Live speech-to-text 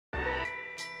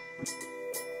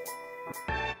Hey,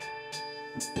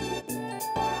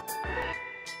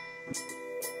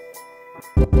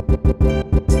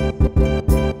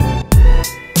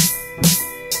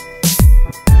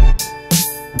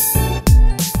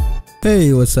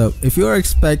 what's up? If you are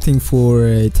expecting for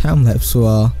a time lapse,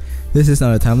 well, this is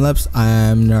not a time lapse. I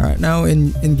am right now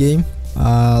in game,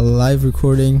 live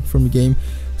recording from the game.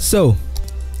 So,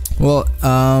 well,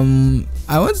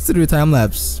 I wanted to do a time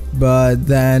lapse, but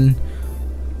then,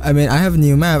 I mean, I have a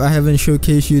new map. I haven't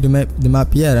showcased you the map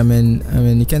yet. I mean,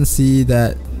 you can see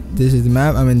that this is the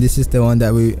map. I mean, this is the one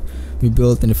that we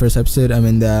built in the first episode. I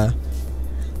mean, the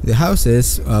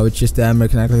houses, which is the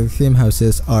American Iconic theme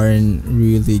houses, aren't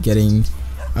really getting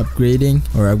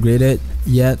upgraded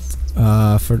yet.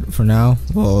 For now.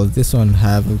 Well, this one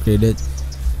have upgraded.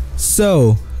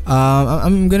 So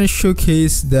I'm gonna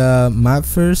showcase the map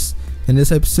first in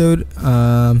this episode,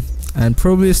 and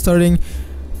probably starting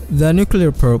the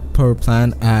nuclear power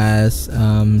plant as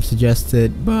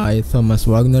suggested by Thomas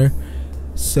Wagner.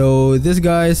 So this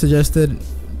guy suggested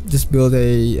just build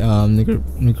a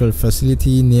nuclear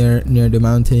facility near the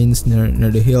mountains,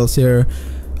 near the hills here.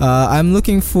 I'm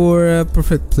looking for a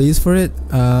perfect place for it.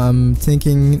 I'm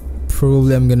thinking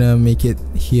probably I'm gonna make it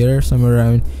here, somewhere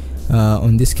around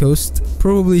on this coast.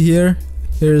 Probably here.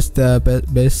 Here's the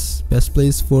best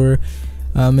place for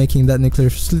making that nuclear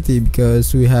facility,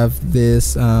 because we have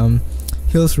this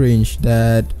hills range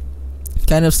that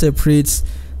kind of separates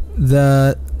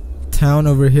the town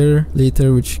over here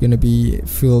later, which is gonna be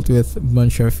filled with a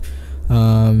bunch of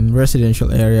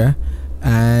residential area,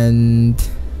 and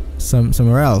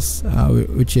somewhere else,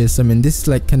 which is, I mean, this is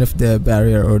like kind of the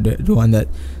barrier, or the one that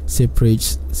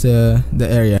separates the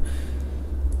area.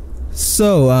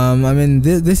 So I mean,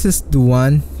 this is the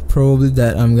one probably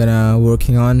that I'm gonna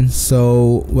working on.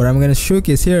 So what I'm gonna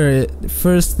showcase here,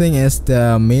 first thing is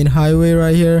the main highway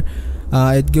right here.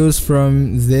 It goes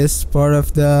from this part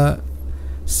of the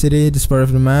city, this part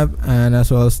of the map, and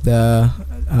as well as the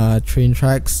train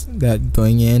tracks that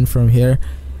going in from here.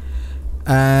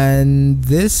 And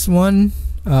this one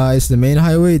is the main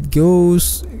highway. It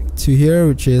goes to here,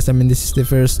 which is, I mean, this is the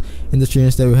first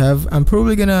interchange that we have. I'm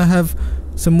probably gonna have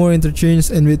some more interchange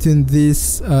in between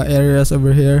these areas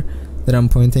over here that I'm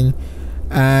pointing,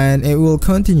 and it will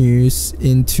continues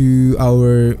into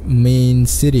our main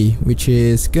city, which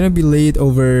is gonna be laid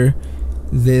over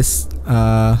this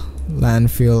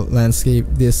landscape,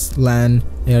 this land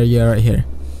area right here.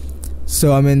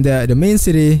 So I mean, the main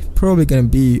city probably gonna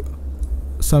be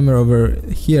somewhere over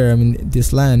here, I mean,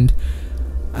 this land,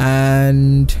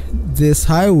 and this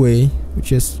highway,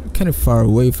 which is kind of far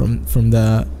away from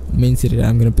the main city that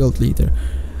I'm gonna build later,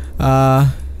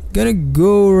 gonna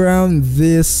go around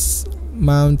this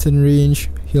mountain range,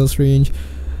 hills range,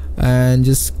 and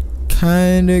just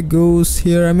kind of goes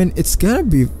here. I mean, it's gonna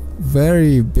be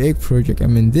very big project. I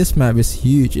mean, this map is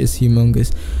huge, it's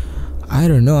humongous. I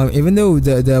don't know, even though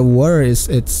the water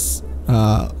it's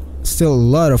still a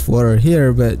lot of water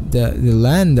here, but the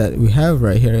land that we have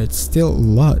right here, it's still a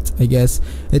lot. I guess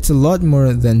it's a lot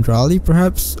more than Raleigh,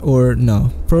 perhaps, or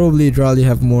no, probably Raleigh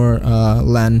have more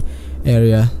land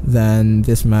area than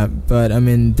this map. But I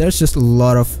mean, there's just a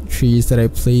lot of trees that I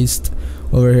placed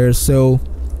over here. So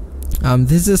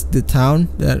this is the town,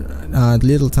 that the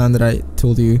little town that I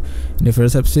told you in the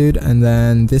first episode, and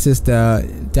then this is the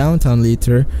downtown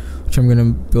later, which I'm gonna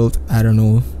build. I don't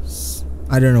know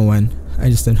when, I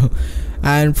just don't know.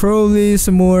 And probably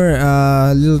some more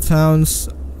little towns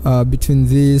between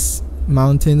these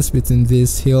mountains, between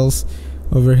these hills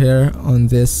over here on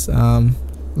this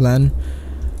land.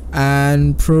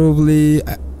 And probably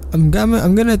I'm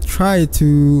gonna try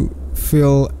to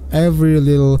fill every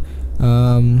little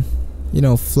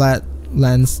flat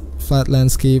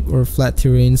landscape or flat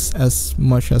terrains as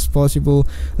much as possible.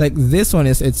 Like this one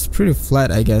it's pretty flat,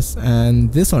 I guess,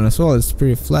 and this one as well is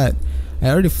pretty flat. I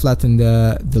already flattened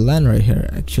the land right here,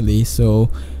 actually. So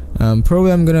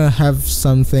probably I'm gonna have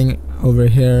something over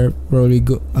here, probably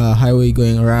highway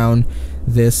going around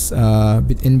this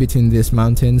in between these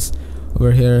mountains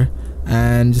over here,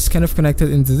 and just kind of connected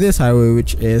into this highway,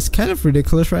 which is kind of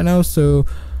ridiculous right now. So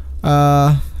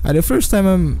at the first time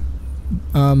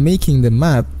I'm making the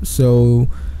map, so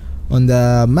on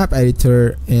the map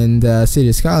editor in the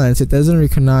city Skylines, it doesn't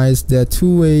recognize the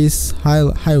two-ways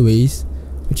highways,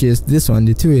 which is this one,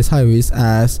 the two-ways highways,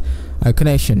 as a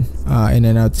connection in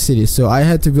and out the city. So I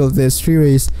had to build this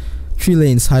three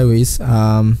lanes highways,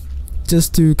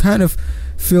 just to kind of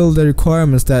fill the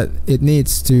requirements that it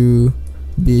needs to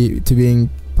being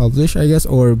published, I guess,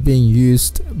 or being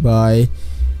used by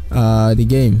the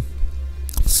game.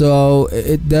 So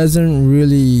it doesn't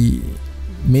really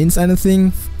means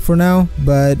anything for now,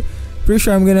 but pretty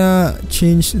sure I'm gonna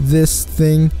change this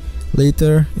thing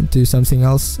later into something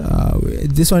else.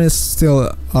 This one is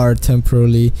still our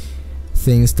temporarily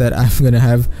things that I'm gonna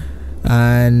have,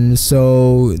 and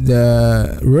so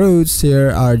the roads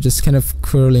here are just kind of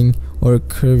curling or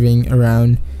curving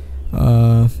around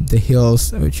the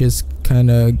hills, which is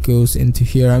kind of goes into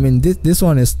here. I mean, this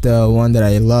one is the one that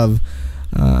I love.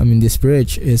 I mean, this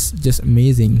bridge is just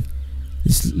amazing.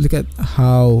 Just look at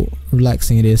how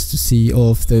relaxing it is to see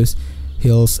all of those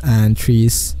hills and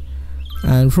trees.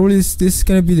 And probably this is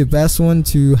gonna be the best one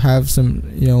to have some,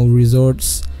 you know,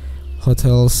 resorts,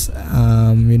 hotels,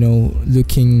 you know,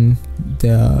 looking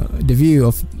the view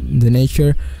of the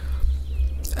nature.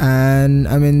 And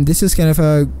I mean, this is kind of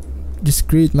a just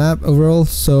great map overall.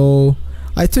 So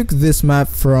I took this map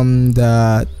from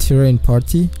the terrain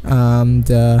party.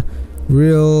 The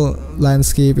real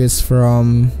landscape is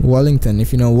from Wellington,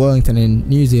 if you know Wellington in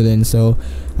New Zealand. So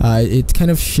it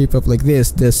kind of shape up like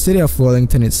this. The city of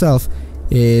Wellington itself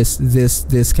is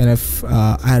this kind of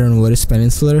I don't know what is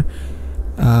peninsular,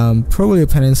 probably a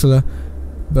peninsula,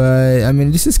 but I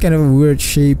mean, this is kind of a weird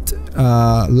shaped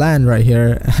land right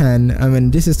here, and I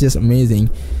mean, this is just amazing.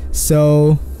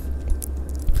 So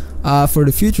for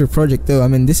the future project though, I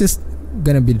mean, this is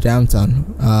gonna be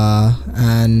downtown,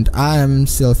 and I am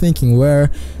still thinking where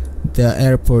the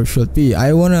airport should be.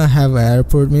 I wanna have an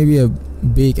airport, maybe a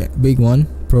big one,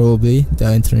 probably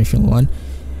the international one,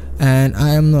 and I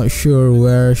am not sure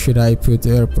where should I put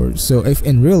the airport. So if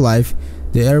in real life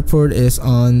the airport is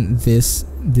on this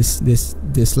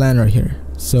land right here,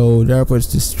 so the airport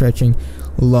is just stretching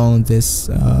along this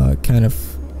kind of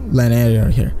land area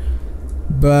right here.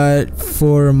 But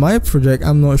for my project,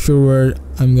 I'm not sure where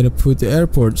I'm gonna put the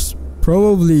airports.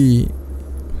 Probably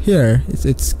here. Is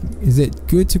it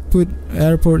good to put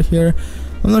airport here?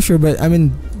 I'm not sure, but I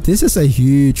mean, this is a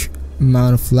huge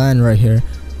amount of land right here.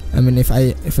 I mean, if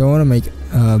I want to make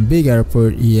a big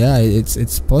airport, yeah,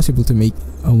 it's possible to make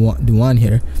the one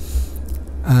here,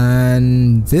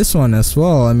 and this one as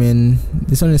well. I mean,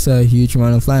 this one is a huge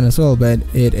amount of land as well, but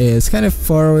it is kind of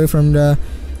far away from the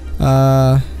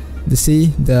sea,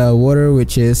 the water,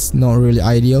 which is not really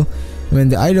ideal. I mean,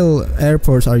 the ideal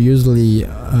airports are usually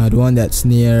the one that's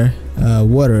near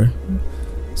water.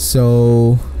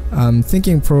 So I'm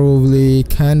thinking probably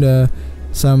kinda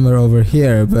somewhere over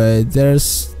here, but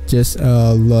there's just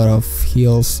a lot of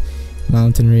hills,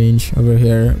 mountain range over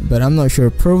here, but I'm not sure.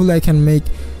 Probably I can make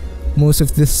most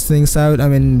of these things out. I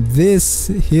mean, this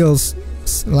hills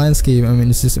landscape, I mean,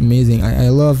 it's just amazing. I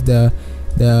love the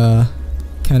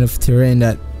kind of terrain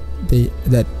that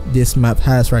this map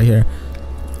has right here.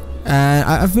 And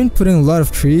I've been putting a lot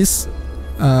of trees.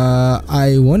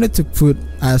 I wanted to put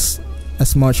as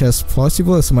much as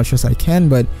possible, as much as I can,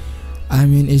 but I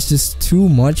mean, it's just too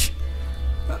much,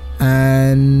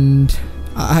 and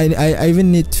I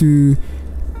even need to,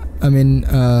 I mean,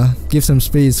 give some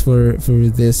space for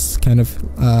this kind of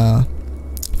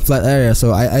flat area.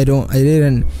 So I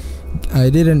didn't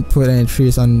put any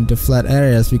trees on the flat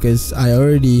areas because I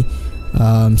already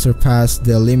surpassed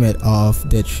the limit of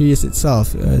the trees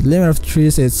itself. The limit of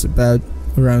trees is about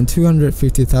around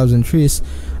 250,000 trees,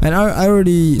 and I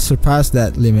already surpassed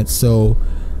that limit. So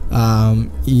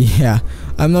yeah,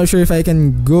 I'm not sure if I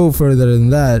can go further than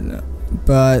that,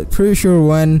 but pretty sure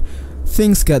when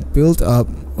things get built up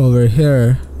over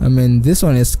here, I mean, this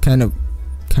one is kind of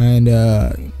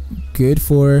good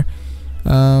for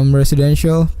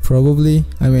residential, probably.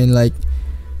 I mean, like,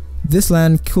 this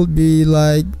land could be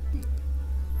like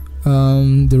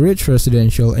the rich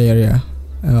residential area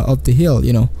up the hill,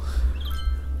 you know.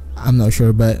 I'm not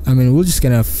sure, but I mean, we're just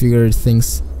gonna figure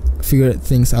things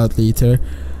out later.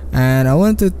 And I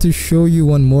wanted to show you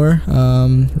one more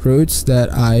roads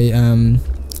that I am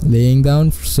laying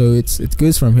down. So it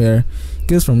goes from here,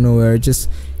 goes from nowhere, just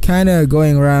kind of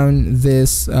going around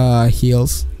this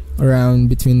hills,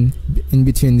 around in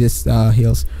between this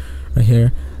hills right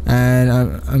here, and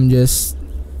I'm just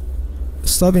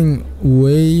stopping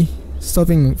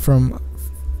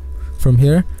from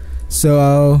here.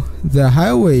 So the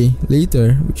highway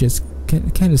later, which is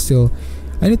kind of still,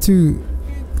 I need to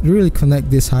really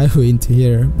connect this highway into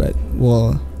here, but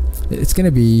well, it's gonna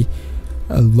be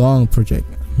a long project.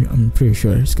 I'm pretty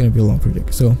sure it's gonna be a long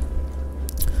project. So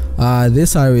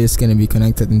this highway is gonna be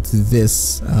connected into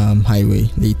this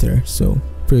highway later, so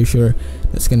pretty sure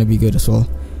that's gonna be good as well.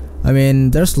 I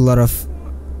mean, there's a lot of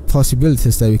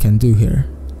possibilities that we can do here.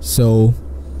 So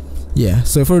yeah,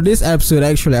 so for this episode,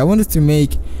 actually I wanted to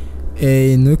make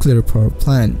a nuclear power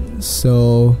plant.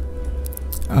 So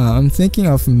I'm thinking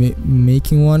of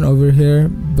making one over here,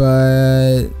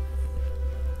 but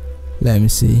let me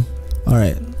see.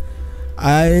 Alright,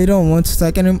 I don't want to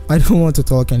talk I don't want to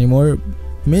talk anymore.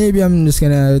 Maybe I'm just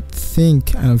gonna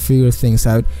think and figure things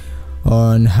out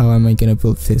on how am I gonna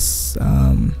build this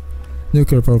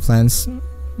nuclear power plants,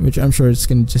 which I'm sure it's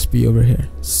gonna just be over here.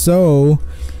 So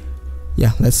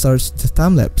yeah, let's start the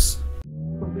time lapse.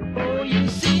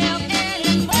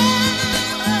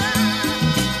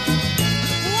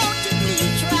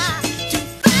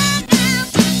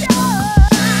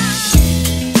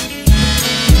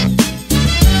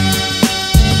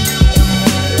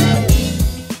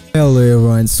 Hello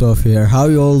everyone, Sof here. How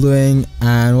you all doing?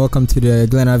 And welcome to the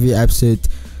Glenavy episode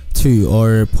 2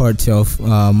 or part 2 of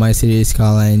my series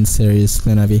Skylines series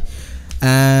Glenavy.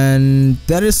 And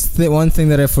that is the one thing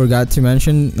that I forgot to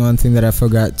mention, one thing that I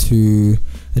forgot to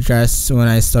address when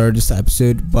I started this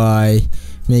episode by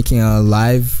making a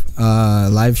live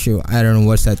show. I don't know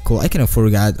what's that called. I kind of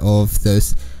forgot all of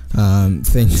those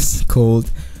things called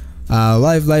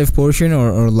live portion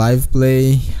or live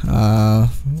play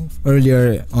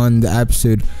earlier on the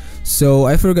episode. So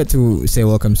I forgot to say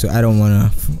welcome, so I don't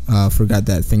want to forget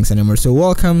that things anymore. So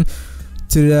welcome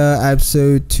to the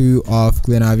episode 2 of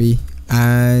Glenavy.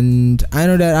 And I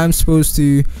know that I'm supposed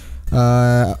to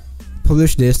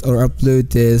publish this or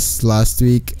upload this last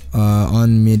week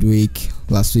on midweek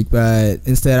last week, but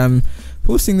instead I'm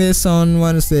posting this on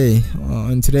Wednesday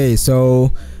on today.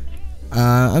 So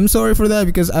I'm sorry for that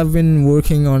because I've been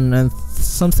working on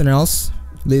something else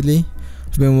lately.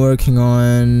 I've been working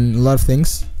on a lot of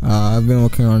things. I've been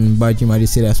working on Baju Mighty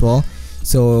City as well.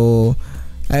 So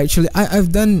actually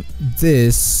I've done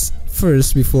this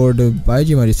first before the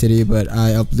Baju Mighty City, but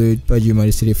I upload Baju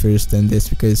Mighty City first then this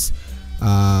because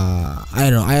I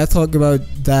don't know, I talked about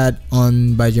that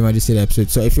on Baju Mighty City episode.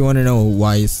 So if you want to know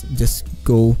why, just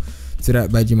go to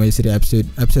that Baju Mighty City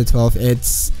episode 12.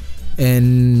 It's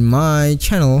in my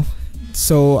channel,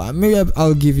 so maybe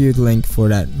I'll give you the link for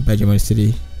that Baju Mighty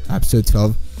City episode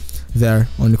 12 there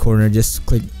on the corner. Just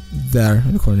click there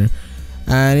on the corner,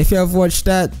 and if you have watched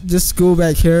that, just go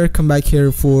back here, come back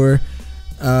here for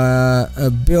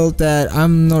a build that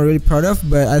I'm not really proud of,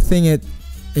 but I think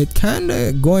it kind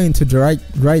of going to the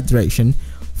right direction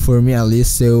for me at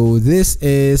least. So this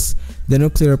is the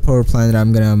nuclear power plant that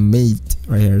I'm gonna make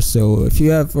right here. So if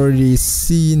you have already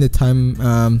seen the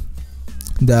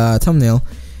thumbnail,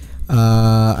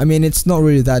 I mean, it's not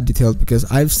really that detailed because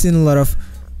I've seen a lot of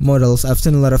models, I've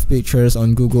seen a lot of pictures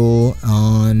on Google,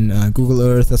 on Google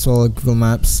Earth as well as Google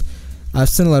Maps. I've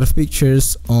seen a lot of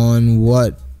pictures on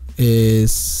what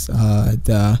is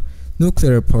the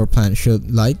nuclear power plant should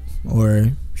like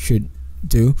or should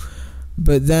do,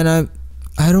 but then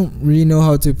I don't really know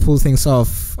how to pull things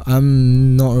off. I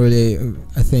think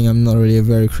I'm not really a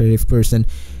very creative person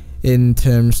in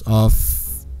terms of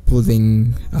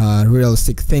building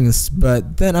realistic things,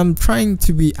 but then I'm trying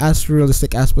to be as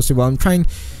realistic as possible. I'm trying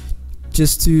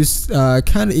just to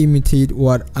kind of imitate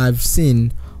what I've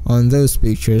seen on those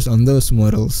pictures, on those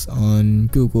models on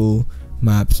Google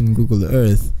Maps and Google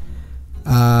Earth,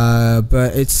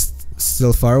 but it's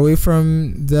still far away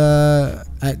from the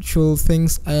actual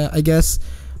things, I guess.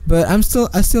 But I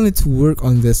still need to work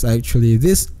on this. Actually,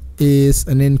 this is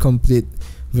an incomplete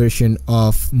version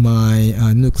of my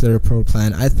nuclear power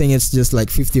plant. I think it's just like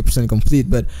 50% complete,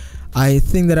 but I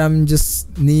think that I'm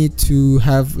just need to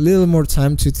have a little more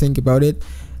time to think about it,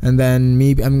 and then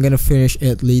maybe I'm gonna finish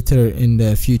it later in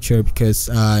the future because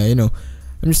you know,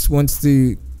 I just want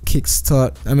to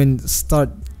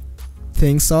start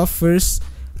things off first,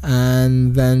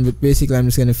 and then but basically I'm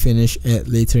just gonna finish it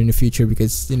later in the future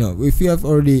because, you know, if you have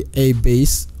already a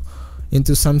base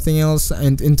into something else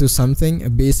and into something, a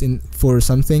base in for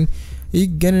something, you're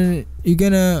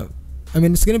gonna I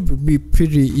mean, it's gonna be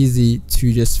pretty easy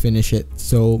to just finish it.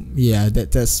 So yeah,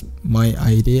 that's my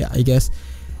idea, I guess.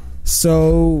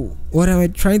 So what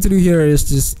I'm trying to do here is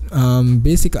just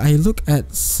basically I look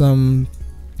at some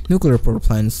nuclear power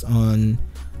plants on,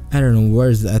 I don't know where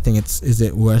is it. I think is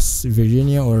it West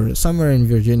Virginia or somewhere in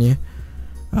Virginia,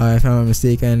 if I'm not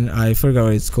mistaken. I forgot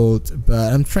what it's called,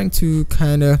 but I'm trying to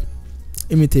kind of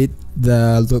imitate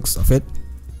the looks of it,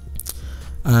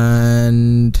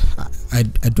 and I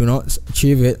do not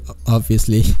achieve it,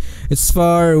 obviously. It's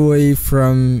far away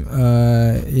from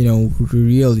you know,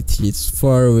 reality. It's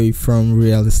far away from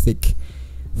realistic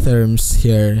terms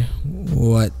here,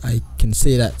 what I can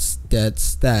say. That's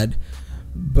that.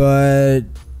 But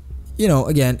you know,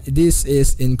 again, this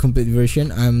is incomplete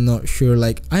version. I'm not sure,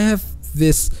 like I have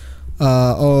this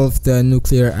all of the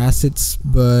nuclear assets,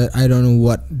 but I don't know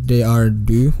what they are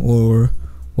do or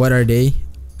what are they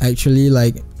actually.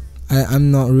 Like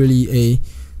I'm not really a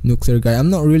nuclear guy. I'm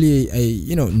not really a,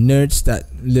 you know, nerds that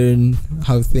learn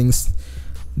how things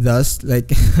does.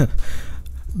 Like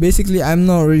basically I'm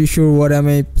not really sure what am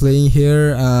I playing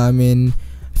here. I mean,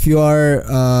 if you are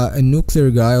a nuclear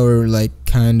guy or like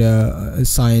kinda a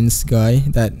science guy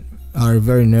that are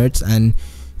very nerds and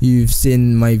you've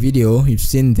seen my video, you've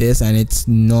seen this, and it's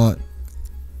not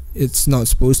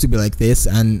supposed to be like this,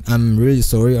 and I'm really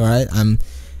sorry. Alright, I'm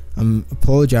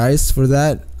apologize for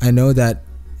that. I know that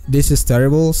this is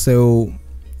terrible, so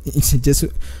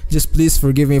just please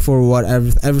forgive me for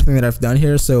everything that I've done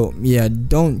here. So yeah,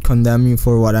 don't condemn me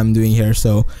for what I'm doing here.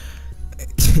 So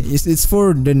it's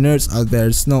for the nerds out there,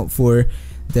 it's not for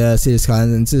the City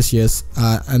Skylines enthusiasts.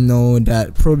 I know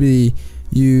that probably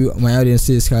you, my audience,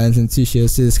 City Skylines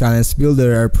enthusiasts, City Skylines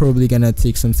builder, are probably gonna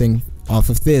take something off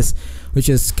of this, which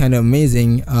is kind of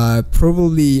amazing.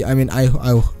 Probably, I mean, I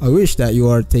wish that you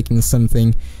are taking some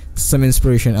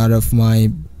inspiration out of my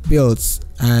builds,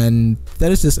 and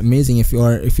that is just amazing if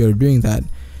you're doing that.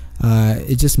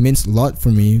 It just means a lot for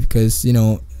me, because you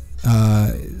know,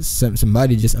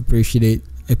 somebody just appreciate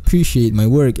my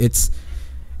work. It's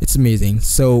amazing.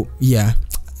 So yeah,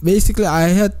 basically I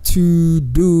had to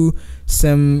do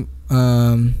some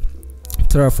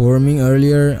terraforming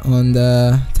earlier on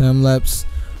the time lapse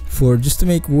for just to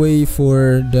make way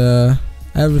for the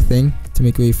everything, to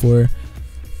make way for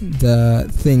the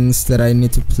things that I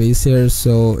need to place here.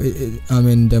 So I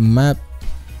mean, the map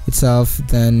itself,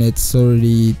 then it's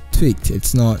already tweaked.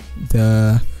 It's not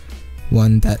the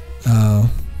one that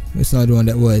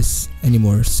was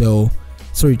anymore. So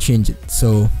sorry, change it.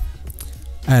 So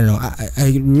I don't know.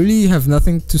 I really have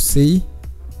nothing to say.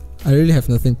 I really have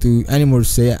nothing anymore to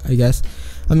say. I guess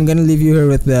I'm gonna leave you here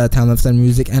with the time lapse and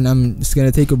music, and I'm just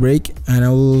gonna take a break, and I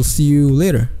will see you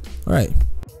later. All right.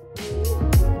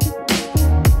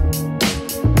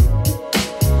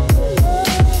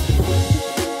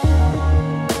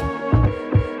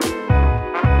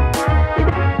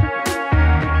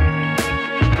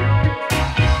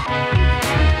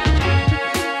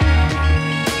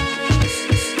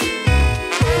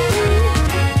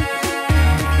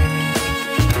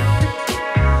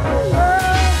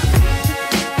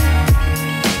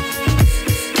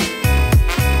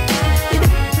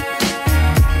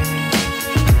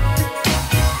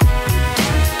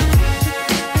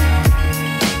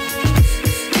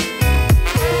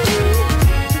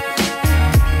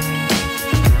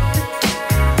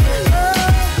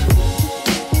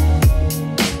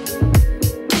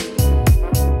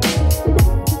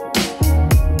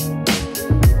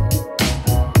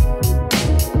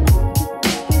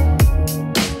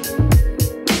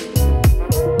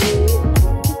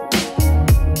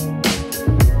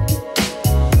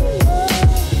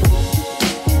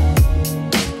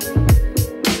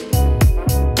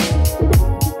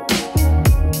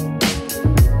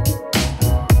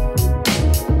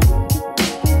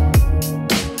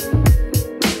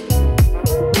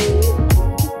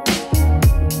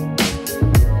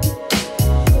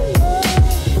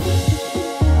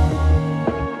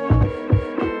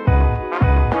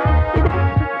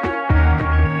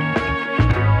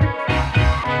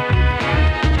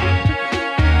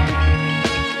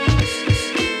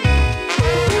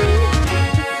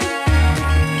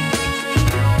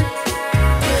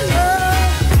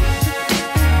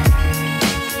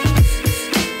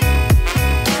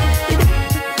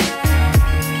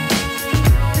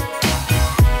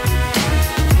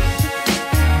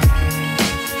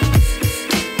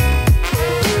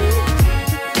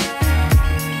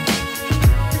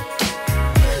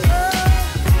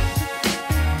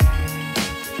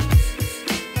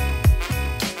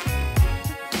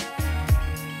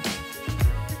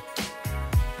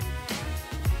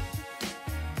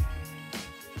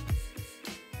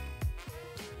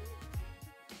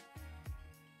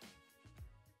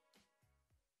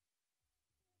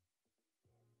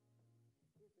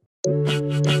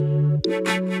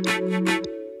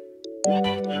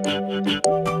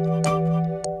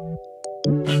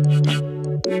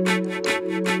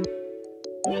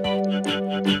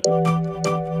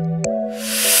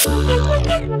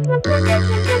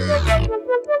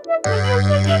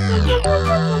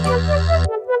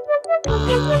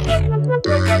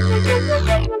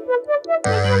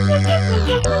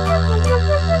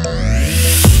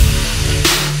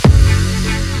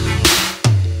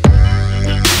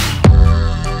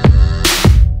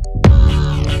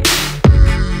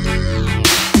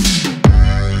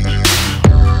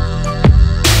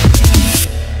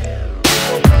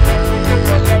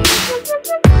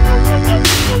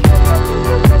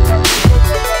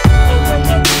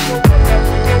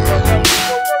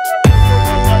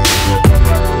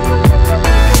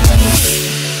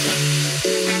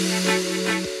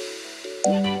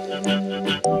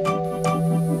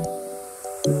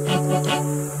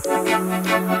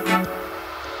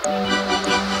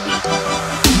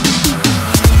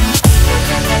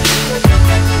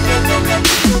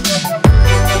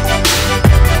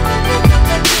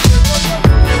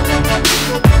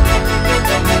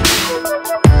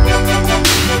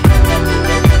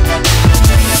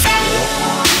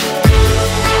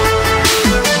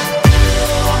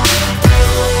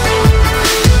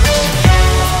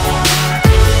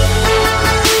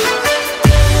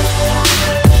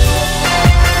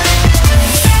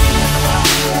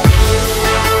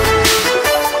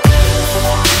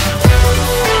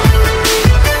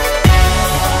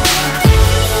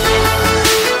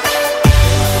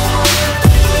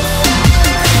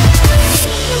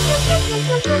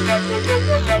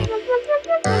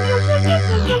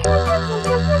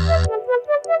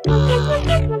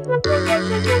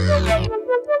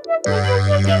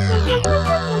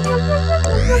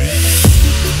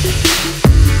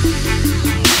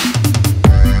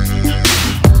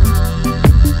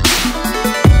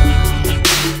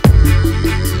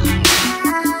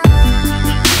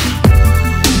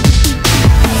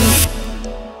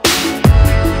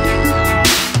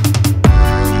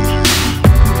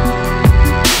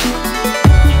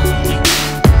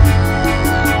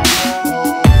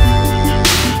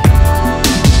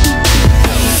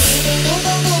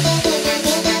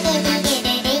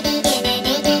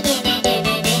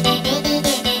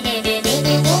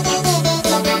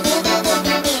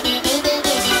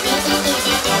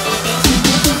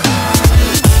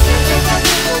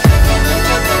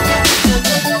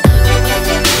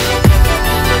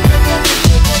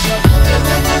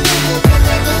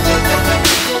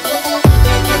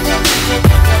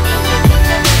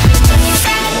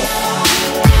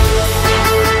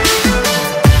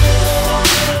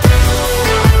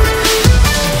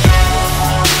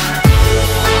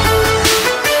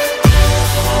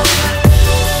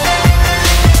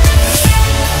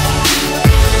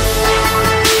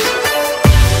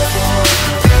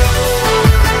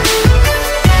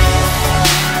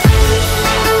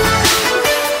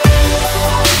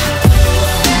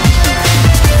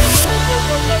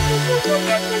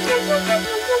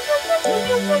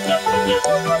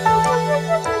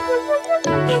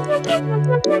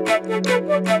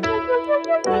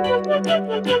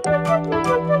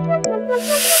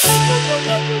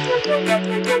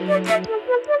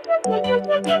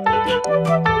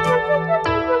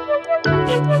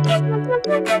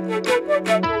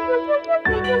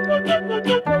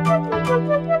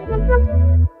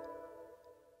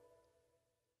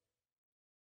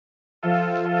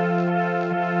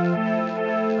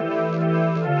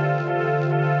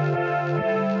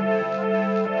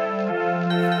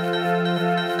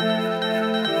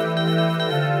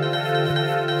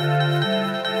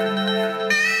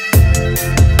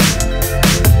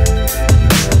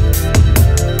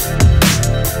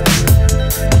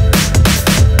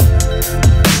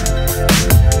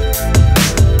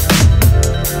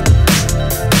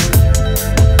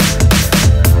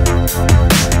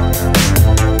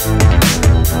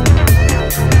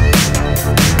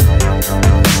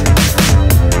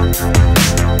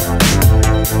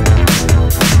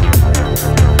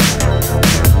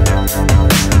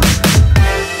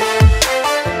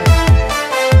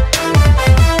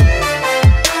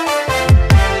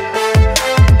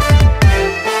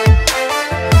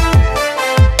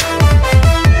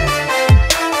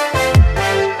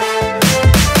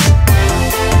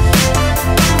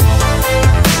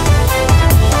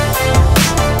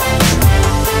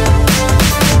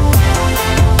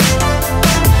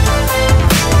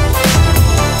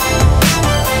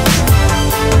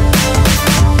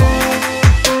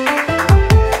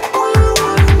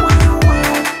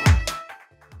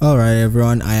 Alright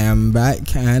everyone, I am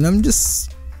back and I'm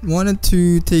just wanted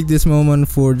to take this moment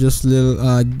for just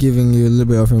little giving you a little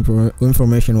bit of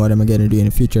information what I'm gonna do in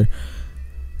the future.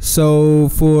 So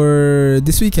for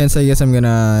this weekend, I guess I'm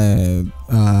gonna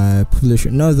publish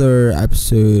another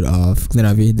episode of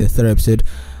Glenavy, the third episode.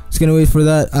 Just gonna wait for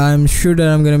that. I'm sure that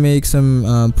I'm gonna make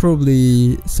some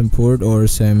probably some port or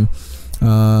some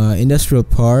industrial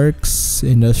parks,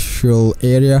 industrial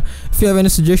area. If you have any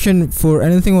suggestion for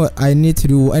anything what I need to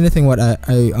do, anything what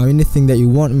anything that you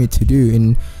want me to do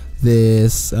in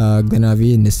this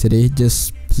Glenavy, in the city,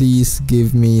 just please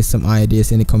give me some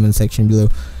ideas in the comment section below.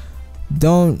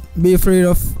 Don't be afraid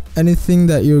of anything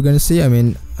that you're gonna see. I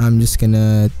mean, I'm just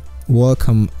gonna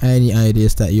welcome any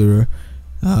ideas that you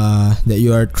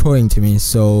are throwing to me.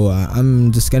 So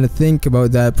I'm just gonna think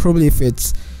about that. Probably if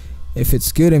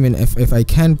it's good, I mean, if I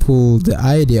can pull the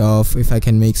idea off, if I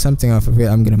can make something off of it,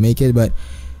 I'm gonna make it. But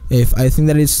if I think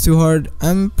that it's too hard,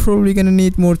 I'm probably gonna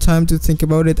need more time to think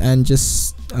about it and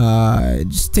just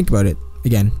think about it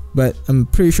again. But I'm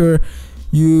pretty sure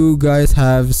you guys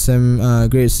have some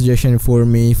great suggestion for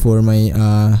me, for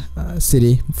my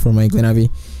city, for my Glenavy.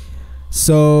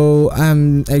 So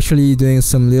I'm actually doing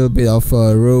some little bit of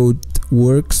road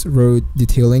works, road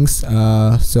detailings.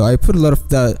 So I put a lot of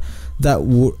that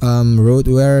road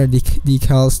wear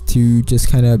decals to just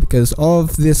kind of, because all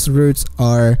of these roads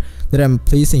are that I'm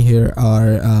placing here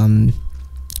are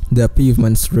the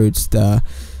pavements roads, the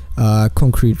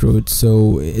concrete roads.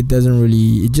 So it doesn't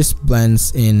really, it just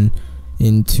blends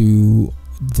into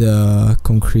the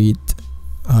concrete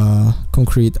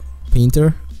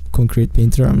painter,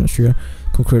 I'm not sure,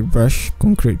 concrete brush,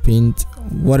 concrete paint,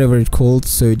 whatever it's called.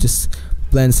 So it just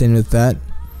blends in with that.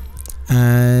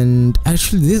 And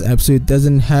actually this episode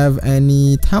doesn't have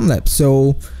any time lapse,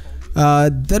 so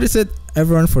that is it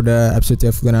everyone for the episode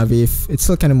of Glenavy. It's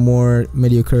still kind of more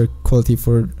mediocre quality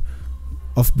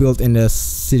of build in the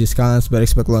city Skylines, but I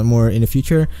expect a lot more in the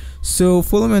future. So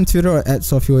follow me on Twitter at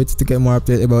SophieWaits to get more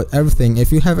update about everything.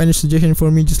 If you have any suggestion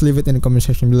for me, just leave it in the comment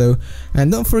section below,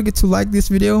 and don't forget to like this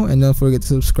video and don't forget to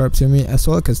subscribe to me as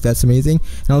well, because that's amazing.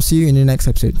 And I'll see you in the next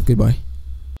episode. Goodbye.